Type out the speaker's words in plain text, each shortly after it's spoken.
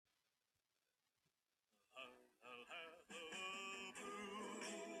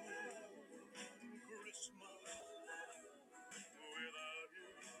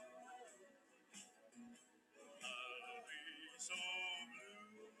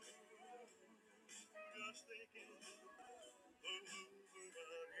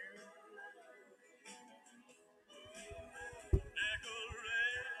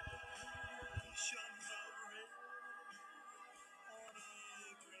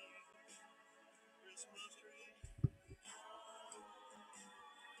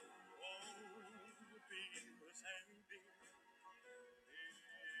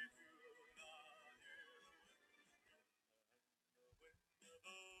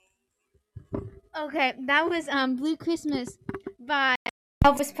Okay, that was Blue Christmas by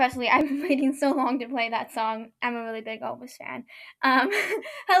Elvis Presley. I've been waiting so long to play that song. I'm a really big Elvis fan. Um,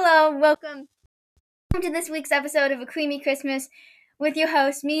 hello, welcome to this week's episode of A Creamy Christmas with your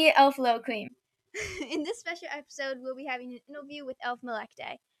host, me, Elf Lil Cream. In this special episode, we'll be having an interview with Elf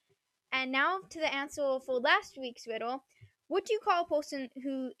Melekte. And now to the answer for last week's riddle. What do you call a person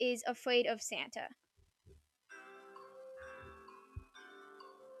who is afraid of Santa?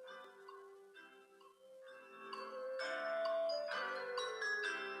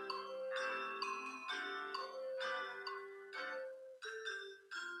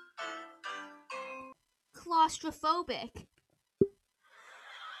 Claustrophobic.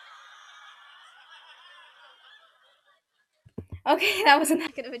 Okay, that wasn't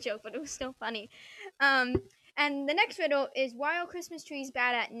that good of a joke, but it was still funny. And the next riddle is, why are Christmas trees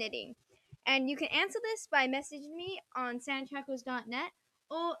bad at knitting? And you can answer this by messaging me on santatrackers.net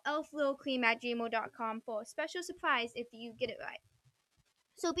or elflilcream@gmail.com for a special surprise if you get it right.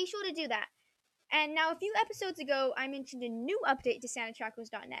 So be sure to do that. And now, a few episodes ago, I mentioned a new update to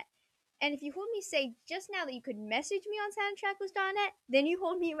santatrackers.net. And if you heard me say just now that you could message me on santatrackers.net, then you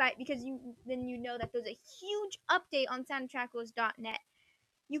hold me right, because you know that there's a huge update on santatrackers.net.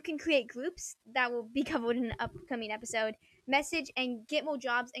 You can create groups that will be covered in an upcoming episode, message and get more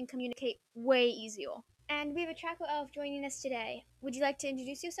jobs, and communicate way easier. And we have a tracker elf joining us today. Would you like to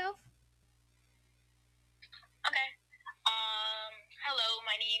introduce yourself? Okay. Hello,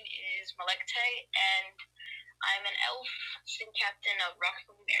 my name is Melekte, and I'm an elf city captain of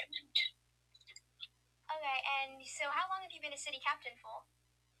Rockville, Maryland. Okay, and so how long have you been a city captain for?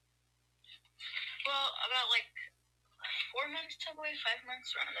 Well, about 4 months, I believe, 5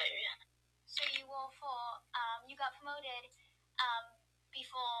 months, around that area. So you were you got promoted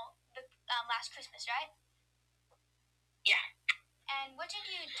before the last Christmas, right? Yeah. And what did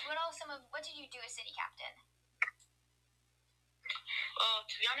you do as city captain? Well,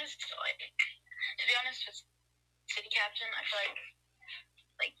 to be honest, with city captain, I feel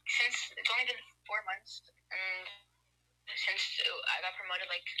like since it's only been 4 months, and since I got promoted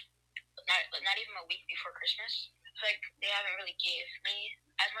not even a week before Christmas, I feel like they haven't really gave me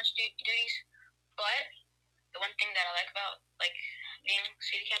as much duties. But the one thing that I like about being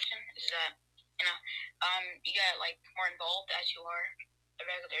city captain is that you get more involved as you are a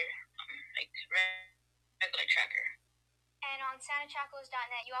regular regular tracker. And on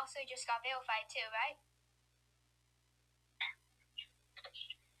santatrackers.net, you also just got verified too, right?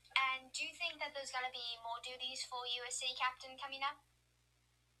 And do you think that there's going to be more duties for you as city captain coming up?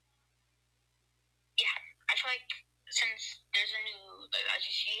 Yeah, I feel like since there's a new, as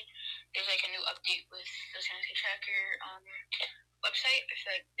you see, there's a new update with the Santa Tracker website. I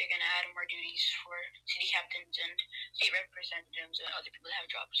feel like they're going to add more duties for city captains and state representatives and other people that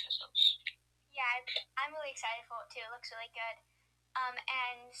have jobs themselves. Yeah, I'm really excited for it too. It looks really good.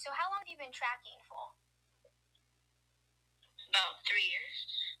 And so how long have you been tracking for? About 3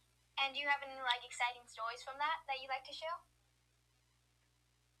 years. And do you have any exciting stories from that you'd like to share?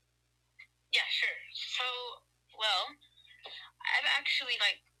 Yeah, sure. So, well, I've actually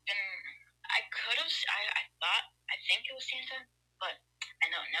been. I think it was Santa, but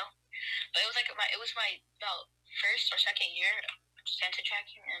I don't know. But it was my about first or second year Santa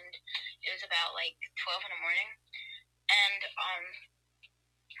tracking, and it was about 12 in the morning, and I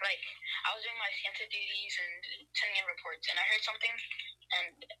was doing my Santa duties and sending in reports, and I heard something,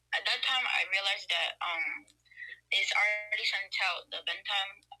 and at that time I realized that it's already sent out the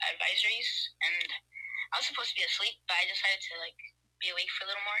bedtime advisories, and I was supposed to be asleep, but I decided to be awake for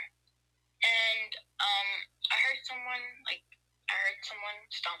a little more, and I heard someone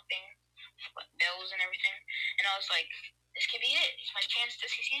stomping bells and everything, and I was like, this could be it. It's my chance to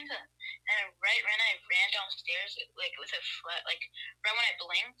see Santa. And I ran downstairs with a flat, right when I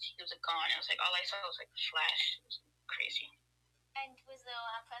blinked, he was gone. It was all I saw was flash. It was crazy. And was there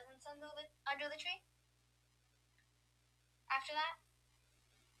presents under the tree? After that?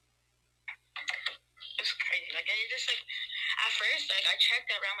 It was crazy. It just at first, I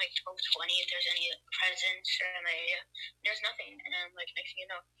checked around 12:20 if there's any presents in the area. There's nothing, and then next thing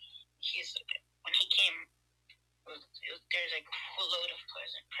you know, when he came, there's a whole load of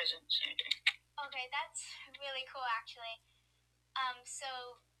presents and everything. Okay, that's really cool, actually. So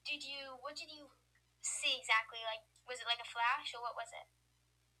what did you see exactly? Was it a flash, or what was it?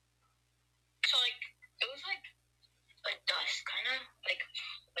 So it was dust, kind of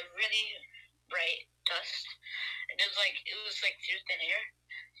really bright dust, and it was through thin air,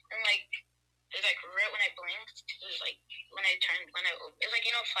 and it was right when I blinked, it was when I turned, it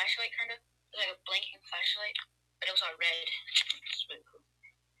was flashlight kind of, it was a blinking flashlight, but it was all red. It was really cool.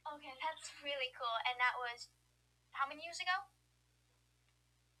 Okay, That's really cool. And that was how many years ago?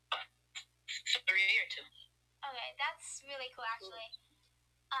 3 or 2. Okay, that's really cool actually.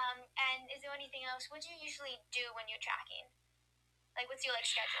 And is there anything else? What do you usually do when you're tracking? Like, what's your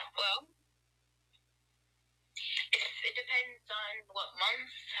schedule? Well, it depends on what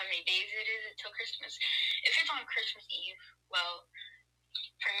month, how many days it is until Christmas. If it's on Christmas Eve, well,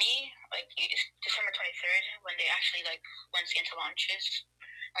 for me, it's December 23rd when they actually when Santa launches.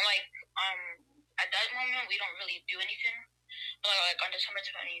 And at that moment we don't really do anything. But on December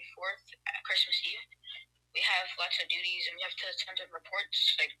 24th, Christmas Eve, we have lots of duties and we have to send in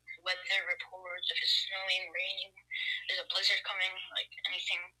reports, like weather reports, if it's snowing, raining, there's a blizzard coming,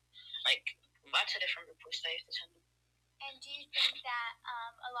 anything, lots of different reports that I have to send in. And do you think that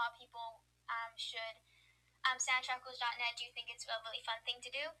a lot of people should SantaTrackers.net? Do you think it's a really fun thing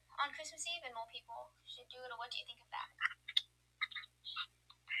to do on Christmas Eve, and more people should do it, or what do you think of that?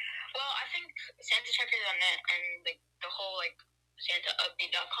 Well, I think SantaTrackers.net and the whole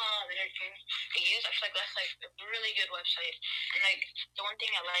SantaUpdate.com and everything they use, I feel like that's a really good website. And the one thing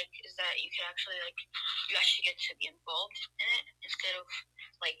I like is that you can actually you actually get to be involved in it instead of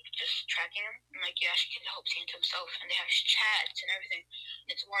just tracking them. And you actually get to help Santa himself, and they have chats and everything. And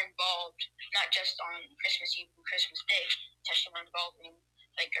it's more involved, not just on Christmas Eve and Christmas Day. It's actually more involved in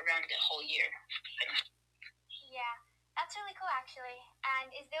around the whole year. Yeah, that's really cool actually. And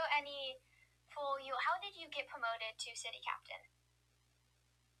is there any for you? How did you get promoted to city captain?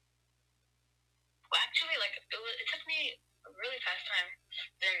 Well, actually, it took me a really fast time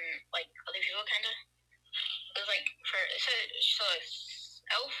than other people, kind of. It was so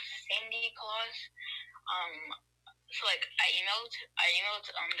Elf Sandy Claus. I emailed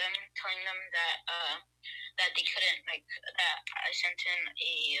them telling them that they couldn't that I sent in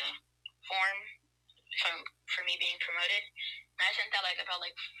a form for me being promoted, and I sent that about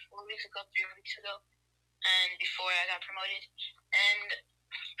 4 weeks ago, 3 weeks ago, and before I got promoted, and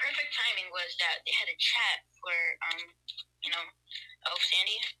perfect timing was that they had a chat for Elf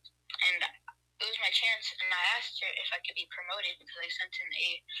Sandy, and it was my chance, and I asked her if I could be promoted because I sent in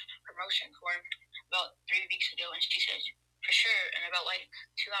a promotion form about 3 weeks ago, and she said for sure. And about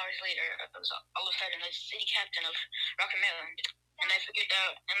 2 hours later, I was all of a sudden the city captain of Rocky Maryland, and I figured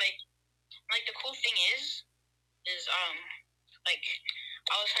out. And the cool thing is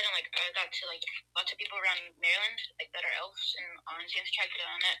all of a sudden I got to lots of people around Maryland that are elves and on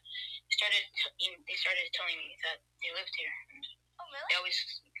SantaTrackers.net they started telling me that they lived here. And oh really? They always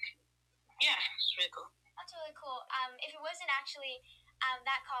it's really cool. That's really cool. If it wasn't actually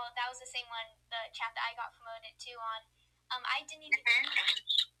that call, that was the same one, the chat that I got promoted to on. I didn't even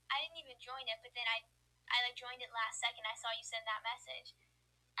join it, but then I joined it last second. I saw you send that message,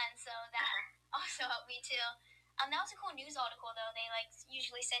 and so that also helped me too. That was a cool news article though. They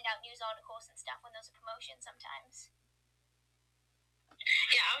usually send out news articles and stuff when there's a promotion sometimes.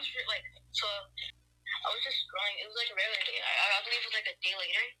 Yeah, I was I was just scrolling. It was a regular day. I believe it was a day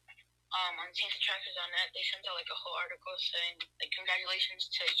later. On SantaTrackers.net, they sent out a whole article saying congratulations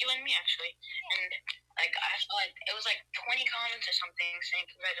to you and me actually, and I saw it was 20 comments or something saying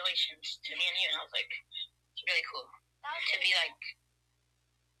congratulations to me and you, and I was it's really cool to be it's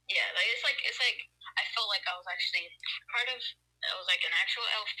I felt I was actually part of. I was an actual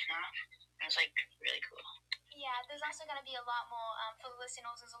elf now, and it's really cool. Yeah, there's also going to be a lot more, for the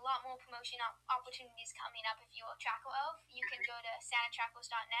listeners, there's a lot more promotion opportunities coming up. If you're a Tracker Elf, you can go to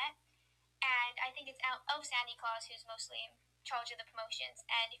SantaTrackers.net, and I think it's Elf Sandy Claus who's mostly in charge of the promotions.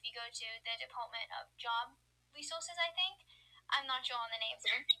 And if you go to the Department of Job Resources, I think, I'm not sure on the names,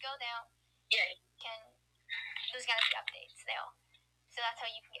 but if you go there, there's going to be updates there. So that's how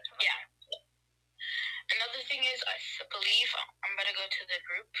you can get promoted. Yeah. Another thing is, I believe I'm about to go to the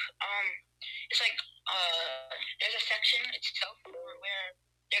group. It's there's a section itself where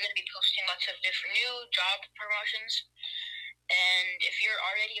they're going to be posting lots of different new job promotions. And if you're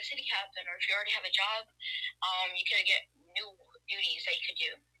already a city captain or if you already have a job, you can get new duties that you could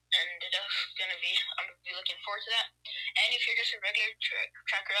do. And that's going to be, I'm going to be looking forward to that. And if you're just a regular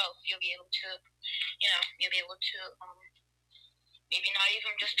tracker elf, you'll be able to, maybe not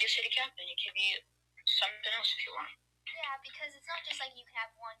even just be a city captain. You can be something else if you want. Yeah, because it's not just you can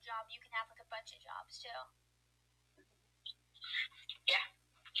have one job, you can have a bunch of jobs too. Yeah.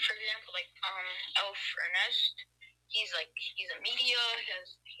 For example, Elf Ernest, he's a media,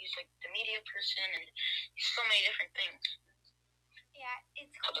 he's the media person, and he's so many different things. Yeah,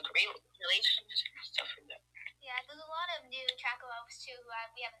 it's cool. Public relations and stuff like that. Yeah, there's a lot of new tracker elves too who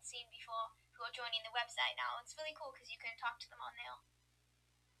we haven't seen before who are joining the website now. It's really cool because you can talk to them on there.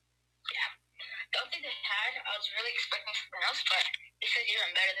 Yeah. The update they had, I was really expecting something else, but this is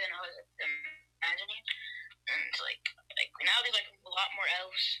even better than I was imagining. And like now there's like a lot more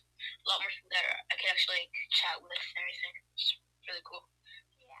elves, a lot more people that I could actually like chat with and everything. It's really cool.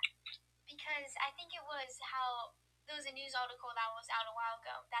 Yeah, because I think it was how there was a news article that was out a while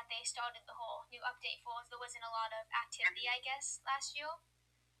ago that they started the whole new update for. There wasn't a lot of activity, I guess, last year.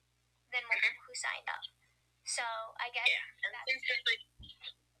 Then more people who signed up. So I guess. Yeah, and since there's like,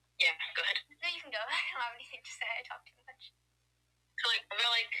 yeah, go ahead. No, you can go. I don't have anything to say. I talk too much. So like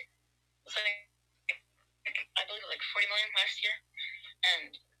about like it's like I believe like 40 million last year,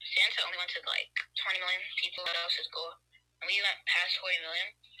 and Santa only went to like 20 million people. That was his goal, and we went past 40 million.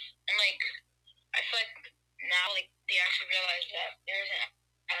 And like I feel like now like they actually realize that there isn't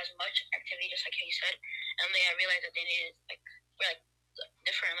as much activity, just like you said, and they realized that they needed like we're like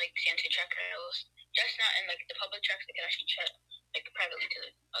different like Santa trackers, just not in like the public tracks. They can actually chat like privately to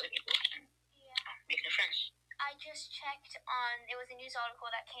other people and make new friends. I just checked on. It was a news article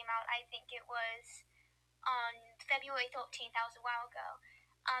that came out. I think it was on February 13th. That was a while ago.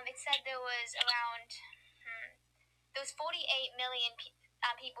 It said there was around there was 48 million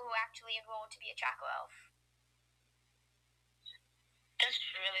people who actually enrolled to be a tracker elf. That's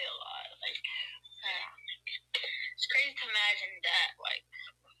really a lot. Like, it's crazy to imagine that. Like,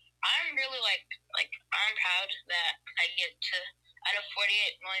 I'm really like I'm proud that I get to out of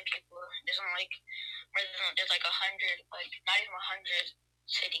 48 million people. There's only like there's like 100, like not even 100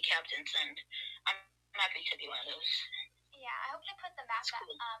 city captains, and I'm happy to be one of those. Yeah, I hope they put the map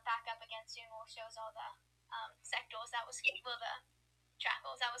cool. Back up again soon. Where it shows all the sectors. That was well, the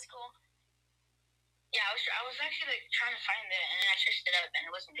trackers. That was cool. Yeah, I was actually like trying to find it, and then I searched it up, and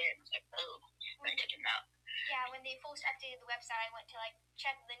it wasn't there. And I was like, oh, I'm gonna take it out. Yeah, when they first updated the website, I went to like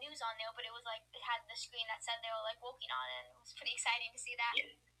check the news on there, but it was like it had the screen that said they were like working on it, and it was pretty exciting to see that.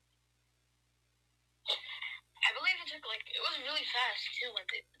 Yeah. I believe it took like it was really fast too.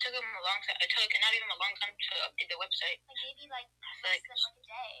 It took them a long time. It took not even a long time to update the website. Like maybe like less than like a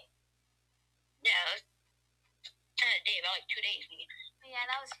day. Yeah, it was a day, about like 2 days maybe. Yeah,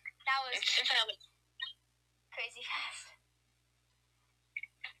 that was since I was crazy fast.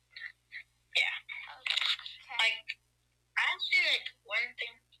 Yeah. Okay. Like I actually like one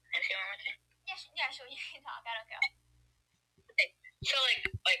thing. Can I say one more thing? Yeah, sure. You can talk. I don't care. Okay. So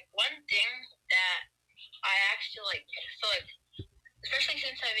like one thing that I actually like. So like especially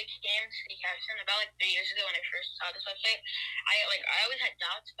since I became city captain about like 3 years ago when I first saw this website, I always had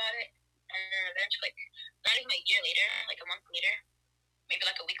doubts about it, and then eventually like not even a year later, like a month later, maybe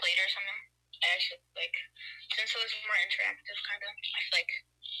like a week later or something, I actually like since it was more interactive kind of, I feel like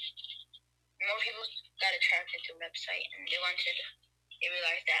more people got attracted to the website and they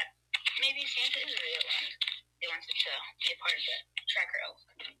realized that maybe Santa is real and they wanted to be a part of the tracker elf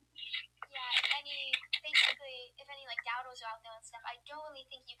community. Yeah, if any like doubters are out there and stuff, I don't really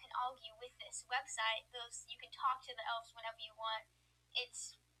think you can argue with this website. You can talk to the elves whenever you want.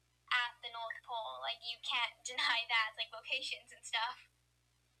 It's at the North Pole. Like you can't deny that. It's like locations and stuff.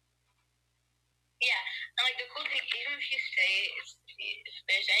 Yeah, and like the cool thing, even if you say if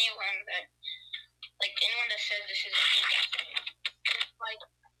there's anyone that says this is a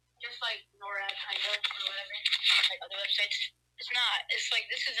just like NORAD kind of or whatever, like other websites, it's not. It's like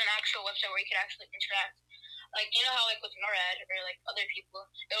this is an actual website where you can actually interact. Like you know how like with NORAD or like other people,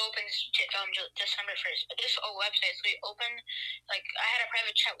 it opens December 1st, but this whole website so we opened like I had a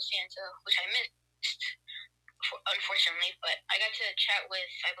private chat with Santa, which I missed unfortunately, but I got to chat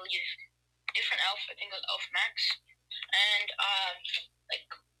with I believe different elf. I think it was Elf Max, and like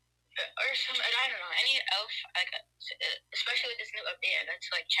or some I don't know any elf like especially with this new update I got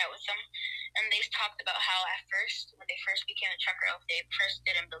to like chat with them, and they talked about how at first when they first became a trucker elf they first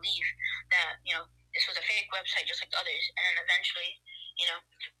didn't believe that this was a fake website just like the others, and then eventually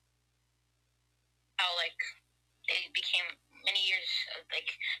how like they became many years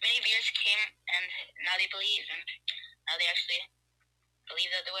came and now they believe, and now they actually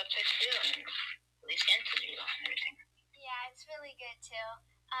believe that the website's real and believe Santa's real and everything. Yeah, it's really good too.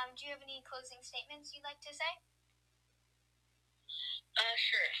 Do you have any closing statements you'd like to say?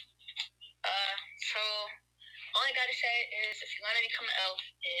 Sure. So all I gotta say is if you want to become an elf,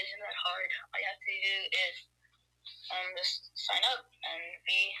 it isn't that hard. All you have to do is just sign up and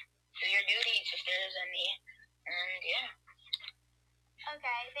do your duties if there is any, and yeah.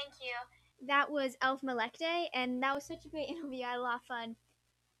 Okay, thank you. That was Elf Melekte, and that was such a great interview. I had a lot of fun.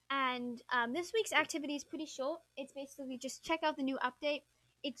 And this week's activity is pretty short. It's basically just check out the new update.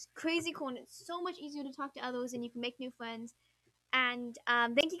 It's crazy cool and it's so much easier to talk to others and you can make new friends. And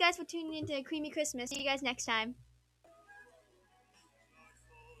thank you guys for tuning in to Creamy Christmas. See you guys next time.